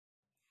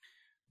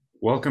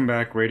Welcome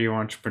back, radio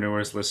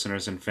entrepreneurs,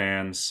 listeners, and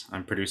fans.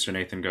 I'm producer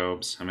Nathan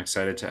Gobes. I'm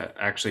excited to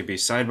actually be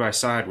side by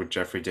side with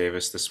Jeffrey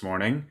Davis this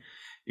morning.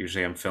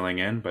 Usually I'm filling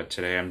in, but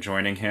today I'm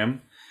joining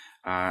him.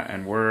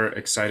 And we're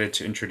excited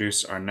to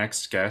introduce our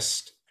next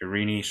guest,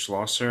 Irini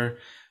Schlosser,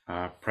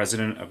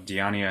 president of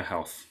Dioneia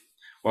Health.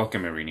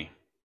 Welcome, Irini.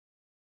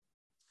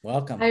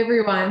 Welcome. Hi,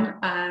 everyone.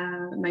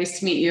 Nice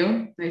to meet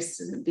you. Nice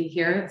to be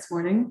here this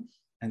morning.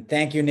 And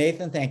thank you,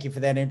 Nathan. Thank you for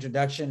that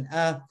introduction.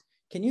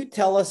 Can you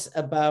tell us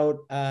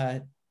about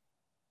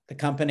the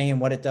company and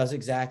what it does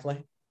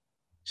exactly?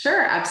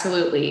 Sure,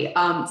 absolutely.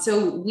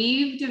 So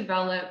we've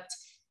developed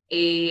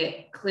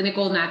a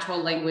clinical natural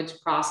language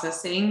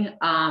processing.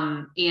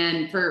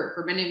 And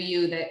for many of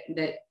you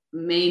that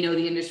may know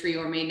the industry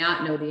or may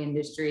not know the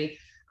industry,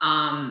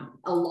 a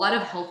lot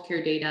of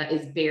healthcare data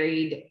is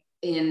buried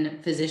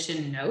in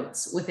physician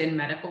notes within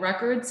medical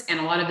records.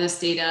 And a lot of this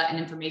data and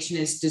information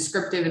is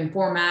descriptive in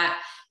format.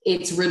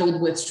 It's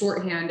riddled with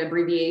shorthand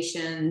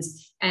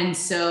abbreviations. And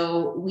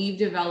so we've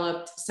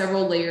developed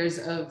several layers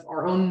of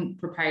our own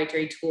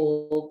proprietary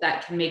tool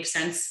that can make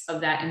sense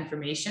of that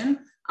information,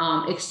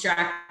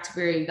 extract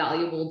very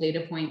valuable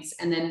data points,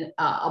 and then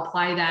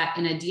apply that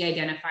in a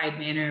de-identified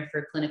manner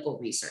for clinical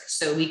research.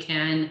 So we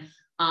can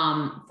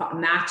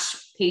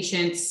match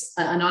patients,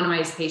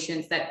 anonymize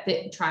patients that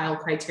fit trial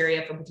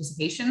criteria for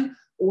participation,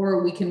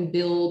 or we can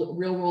build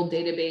real-world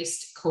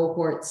database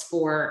cohorts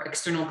for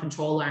external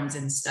control arms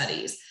in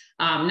studies.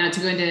 Not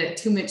to go into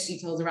too much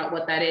details about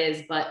what that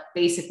is, but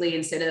basically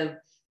instead of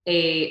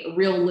a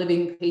real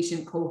living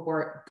patient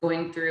cohort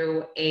going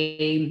through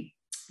a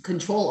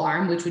control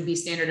arm, which would be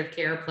standard of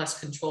care plus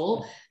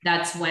control,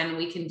 that's when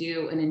we can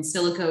do an in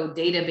silico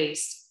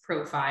database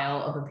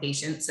profile of a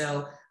patient.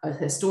 So a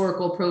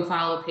historical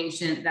profile of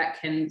patient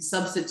that can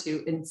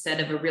substitute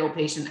instead of a real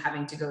patient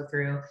having to go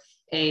through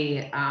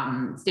a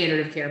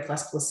standard of care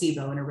plus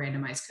placebo in a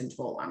randomized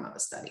control arm of a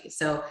study.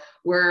 So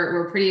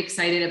we're pretty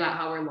excited about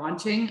how we're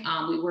launching.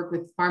 We work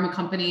with pharma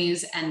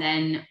companies, and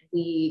then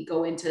we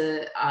go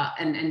into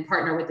and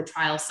partner with the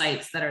trial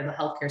sites that are the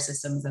healthcare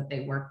systems that they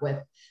work with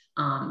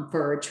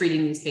for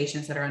treating these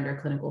patients that are under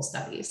clinical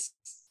studies.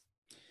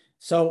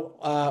 So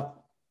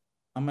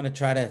I'm going to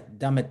try to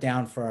dumb it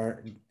down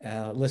for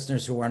our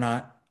listeners who are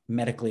not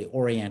medically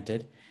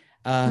oriented.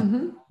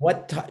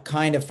 What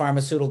kind of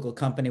pharmaceutical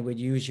company would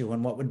use you,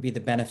 and what would be the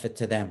benefit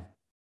to them?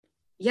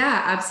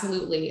 Yeah,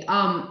 absolutely.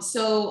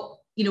 So,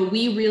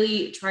 we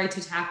really try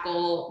to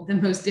tackle the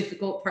most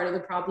difficult part of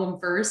the problem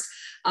first,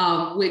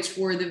 which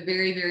were the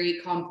very, very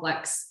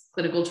complex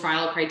clinical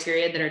trial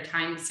criteria that are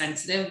time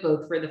sensitive,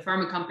 both for the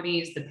pharma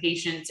companies, the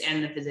patients,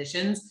 and the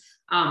physicians.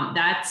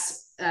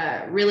 That's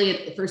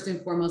really first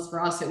and foremost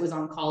for us, it was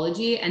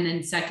oncology. And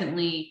then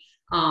secondly,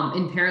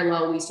 in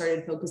parallel, we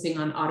started focusing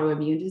on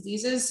autoimmune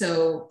diseases.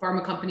 So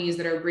pharma companies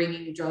that are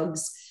bringing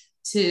drugs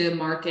to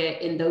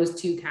market in those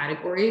two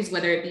categories,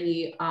 whether it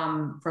be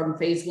from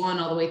phase 1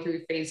 all the way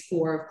through phase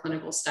 4 of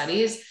clinical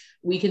studies,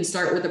 we can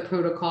start with a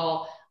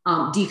protocol,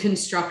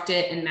 deconstruct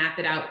it and map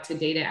it out to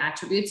data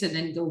attributes, and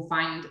then go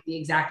find the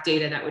exact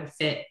data that would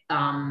fit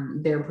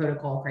their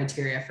protocol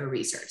criteria for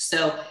research.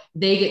 So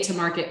they get to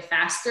market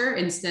faster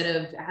instead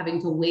of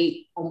having to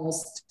wait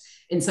almost,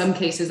 in some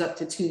cases, up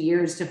to 2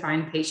 years to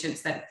find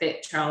patients that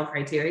fit trial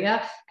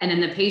criteria. And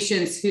then the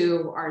patients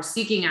who are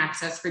seeking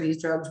access for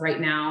these drugs right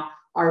now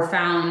are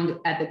found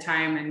at the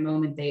time and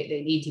moment they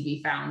need to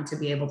be found to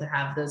be able to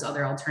have those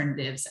other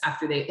alternatives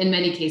after in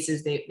many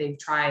cases, they've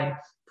tried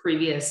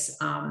previous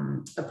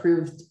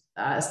approved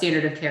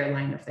standard of care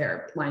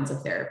lines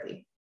of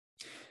therapy.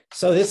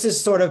 So this is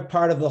sort of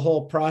part of the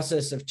whole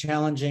process of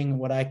challenging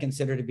what I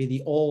consider to be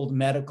the old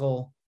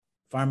medical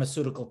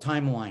pharmaceutical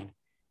timeline.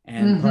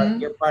 And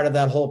you're part of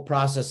that whole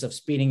process of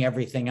speeding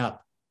everything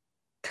up.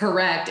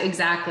 Correct,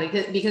 exactly.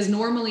 Because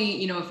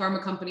normally, a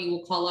pharma company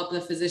will call up the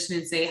physician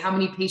and say, how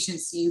many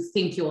patients do you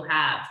think you'll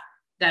have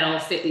that'll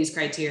fit these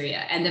criteria?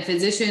 And the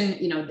physician,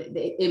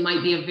 it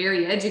might be a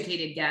very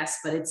educated guess,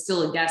 but it's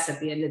still a guess at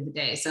the end of the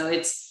day. So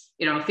it's,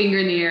 finger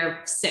in the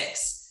air,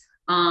 6.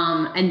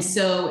 And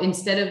so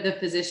instead of the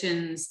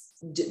physicians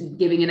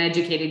giving an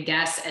educated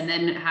guess and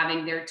then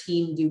having their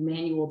team do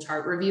manual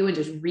chart review and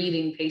just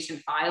reading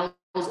patient files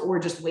or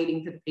just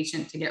waiting for the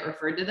patient to get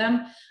referred to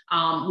them,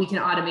 we can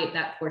automate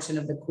that portion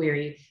of the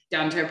query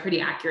down to a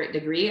pretty accurate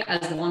degree,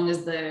 as long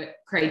as the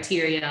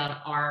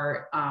criteria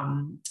are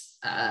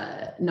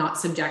not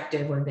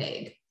subjective or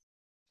vague.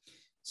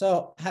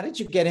 So how did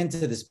you get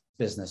into this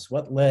business?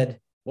 What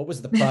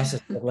was the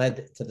process that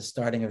led to the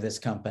starting of this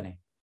company?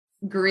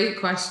 Great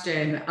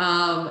question.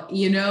 I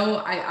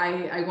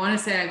want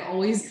to say I've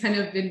always kind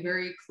of been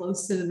very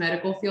close to the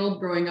medical field,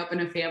 growing up in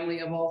a family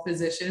of all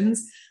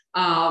physicians.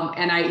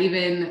 And I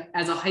even,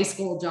 as a high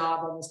school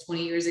job almost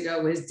 20 years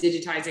ago, was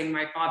digitizing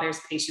my father's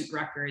patient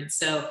records.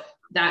 So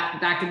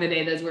that back in the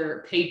day, those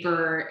were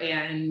paper,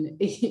 and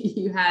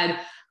you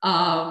had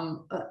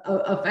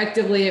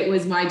effectively, it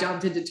was my job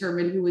to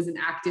determine who was an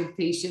active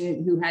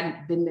patient, who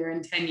hadn't been there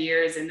in 10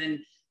 years, and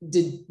then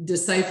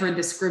decipher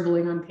the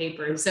scribbling on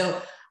paper.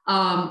 So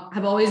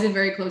Have always been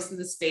very close to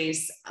the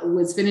space. I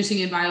was finishing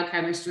in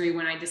biochemistry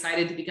when I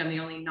decided to become the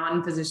only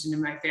non-physician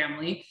in my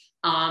family.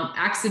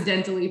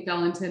 Accidentally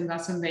fell into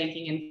investment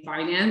banking and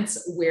finance,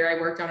 where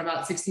I worked on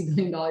about $60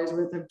 billion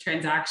worth of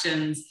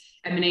transactions,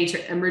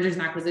 M&A, mergers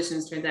and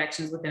acquisitions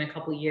transactions within a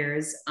couple of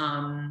years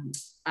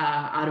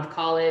out of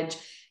college.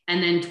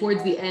 And then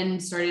towards the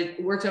end,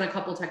 worked on a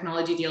couple of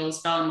technology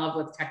deals, fell in love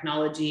with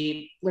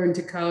technology, learned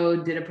to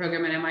code, did a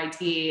program at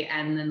MIT.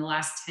 And then the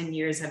last 10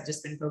 years have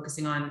just been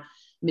focusing on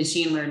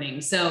machine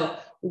learning. So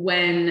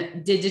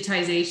when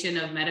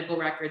digitization of medical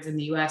records in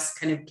the US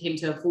kind of came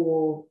to a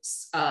full,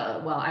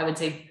 I would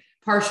say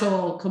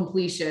partial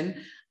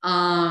completion,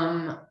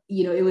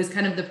 it was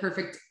kind of the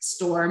perfect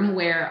storm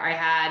where I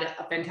had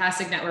a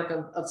fantastic network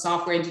of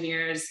software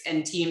engineers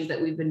and teams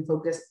that we had been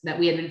focused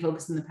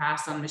in the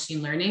past on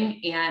machine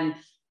learning, and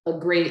a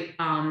great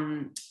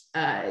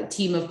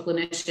team of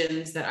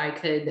clinicians that I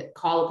could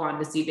call upon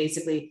to see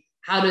basically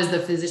how does the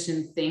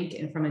physician think,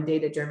 and from a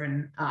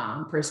data-driven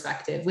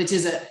perspective, which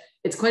is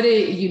it's quite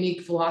a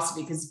unique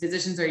philosophy, because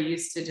physicians are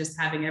used to just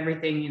having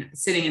everything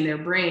sitting in their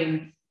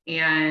brain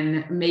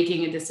and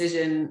making a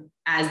decision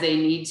as they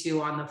need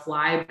to on the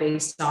fly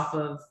based off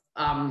of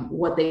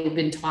what they've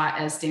been taught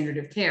as standard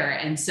of care.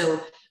 And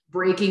so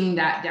breaking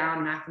that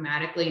down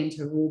mathematically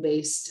into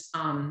rule-based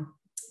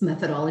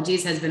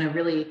methodologies has been a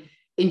really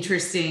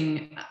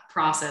interesting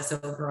process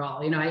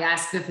overall. I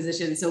ask the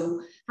physician,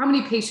 so how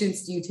many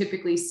patients do you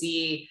typically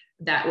see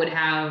that would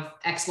have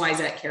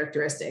XYZ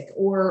characteristic?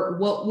 Or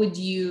what would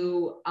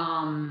be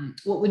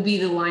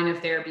the line of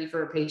therapy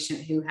for a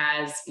patient who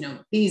has,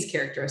 these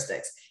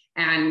characteristics?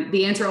 And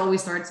the answer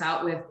always starts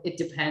out with, it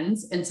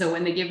depends. And so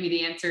when they give me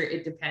the answer,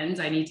 it depends,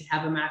 I need to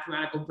have a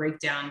mathematical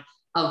breakdown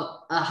of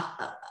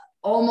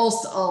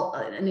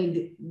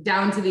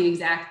down to the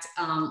exact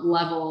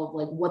level of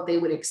like what they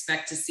would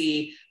expect to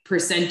see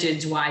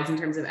percentage wise in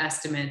terms of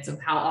estimates of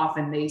how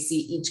often they see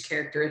each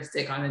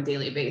characteristic on a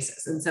daily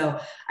basis. And so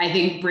I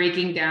think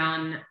breaking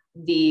down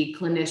the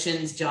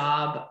clinician's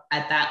job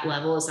at that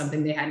level is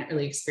something they hadn't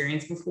really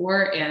experienced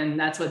before. And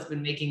that's what's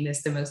been making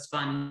this the most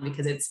fun,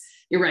 because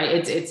you're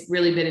right, it's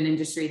really been an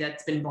industry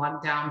that's been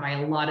bogged down by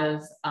a lot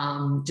of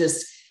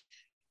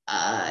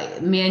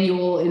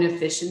manual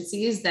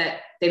inefficiencies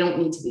that they don't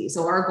need to be.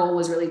 So our goal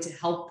was really to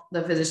help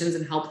the physicians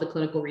and help the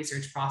clinical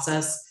research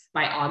process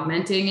by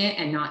augmenting it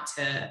and not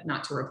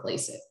to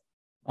replace it.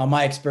 Well,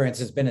 my experience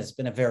has been it's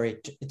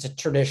a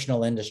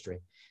traditional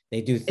industry.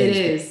 They do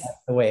things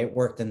the way it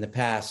worked in the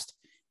past.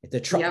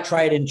 It's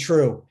tried and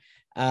true.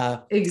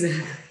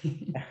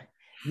 Exactly.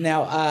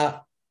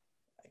 Now,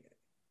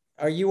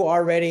 are you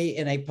already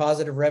in a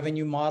positive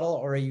revenue model,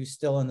 or are you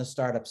still in the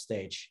startup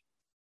stage?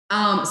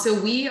 So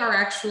we are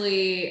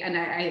actually, and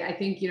I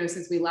think,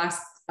 since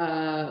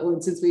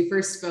we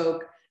first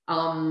spoke,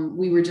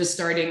 we were just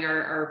starting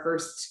our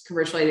first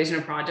commercialization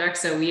of projects.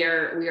 So we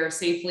are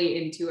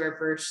safely into our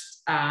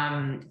first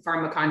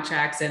pharma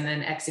contracts and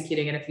then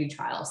executing at a few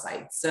trial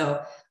sites.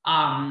 So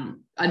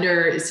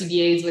under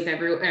CDAs with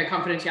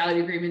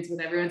confidentiality agreements with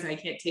everyone, so I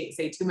can't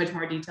say too much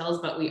more details,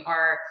 but we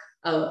are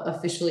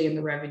officially in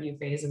the revenue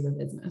phase of the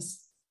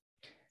business.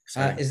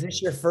 Is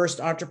this your first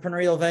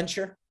entrepreneurial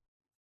venture?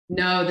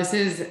 No, this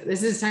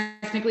is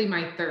technically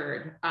my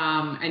third,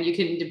 and you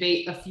can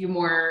debate a few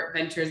more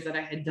ventures that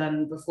I had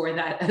done before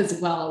that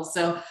as well.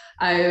 So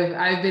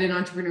I've been an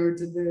entrepreneur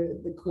to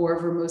the core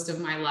for most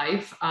of my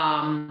life.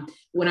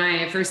 When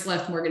I first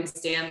left Morgan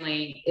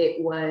Stanley,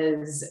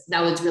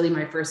 that was really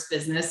my first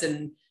business,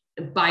 and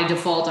by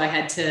default,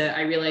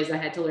 I realized I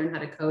had to learn how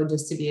to code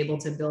just to be able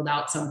to build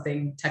out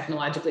something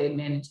technologically and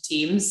manage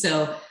teams.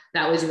 So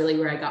that was really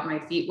where I got my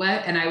feet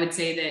wet. And I would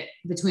say that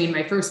between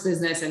my first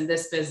business and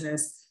this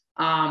business,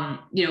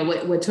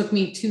 what took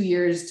me 2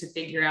 years to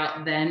figure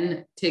out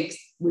then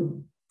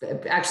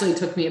actually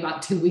took me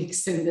about 2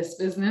 weeks in this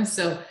business.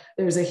 So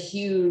there's a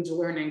huge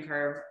learning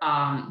curve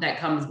that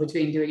comes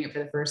between doing it for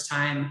the first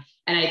time.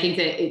 And I think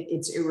that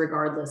it's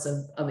regardless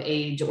of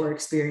age or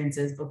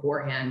experiences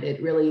beforehand.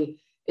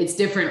 It's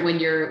different when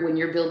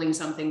you're building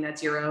something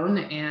that's your own,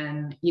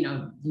 and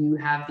you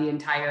have the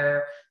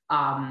entire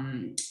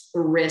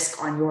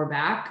risk on your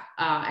back,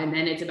 and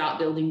then it's about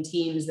building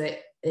teams that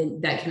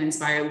can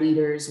inspire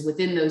leaders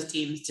within those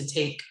teams to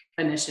take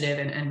initiative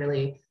and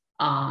really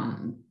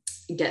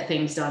get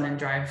things done and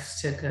drive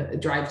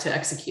to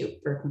execute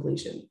for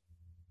completion.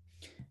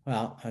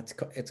 Well,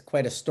 it's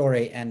quite a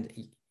story. And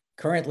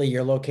currently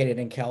you're located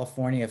in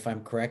California, if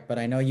I'm correct, but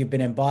I know you've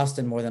been in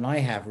Boston more than I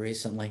have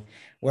recently.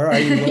 Where are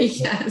you located?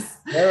 Yes.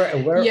 Where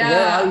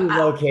are you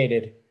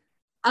located?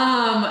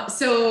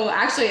 So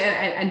actually,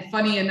 and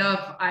funny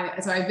enough,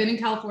 I've been in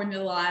California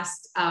the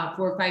last 4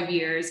 or 5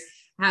 years,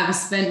 have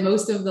spent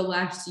most of the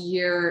last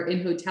year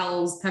in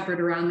hotels peppered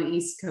around the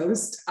East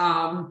Coast.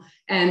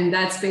 And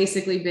that's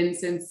basically been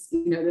since,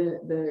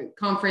 the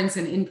conference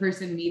and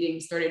in-person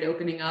meetings started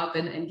opening up,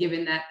 and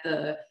given that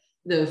the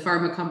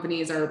pharma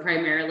companies are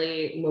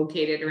primarily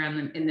located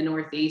around in the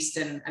Northeast.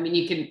 And I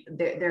mean,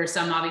 there are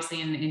some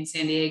obviously in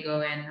San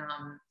Diego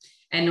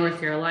and North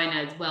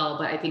Carolina as well.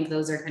 But I think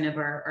those are kind of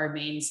our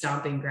main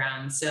stomping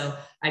grounds. So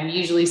I'm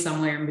usually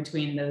somewhere in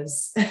between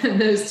those,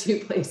 those two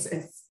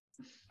places.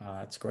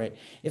 That's great.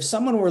 If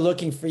someone were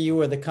looking for you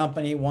or the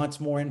company, wants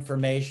more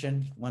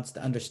information, wants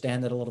to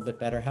understand it a little bit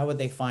better, how would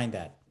they find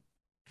that?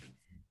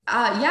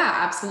 Yeah,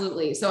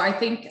 absolutely. So I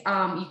think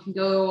you can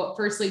go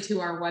firstly to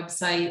our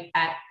website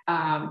at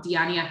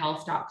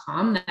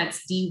dyaniahealth.com.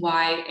 That's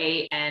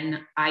DYANIA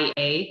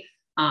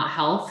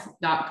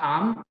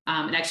health.com.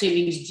 It actually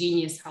means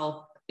genius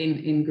health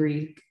in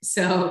Greek.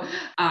 So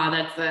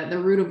that's the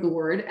root of the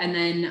word. And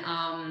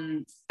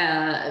then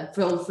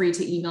feel free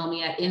to email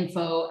me at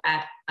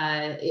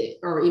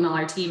or email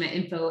our team at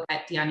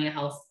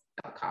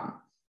info@dyaniahealth.com.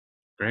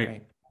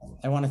 Great.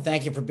 I want to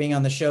thank you for being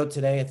on the show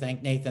today. I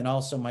thank Nathan,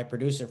 also my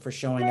producer, for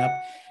showing up.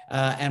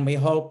 And we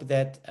hope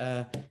that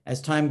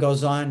as time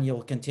goes on,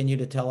 you'll continue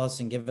to tell us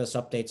and give us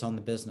updates on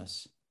the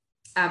business.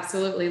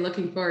 Absolutely.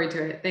 Looking forward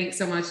to it. Thanks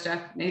so much,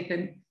 Jeff.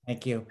 Nathan.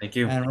 Thank you. Thank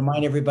you. And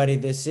remind everybody,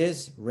 this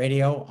is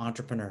Radio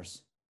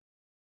Entrepreneurs.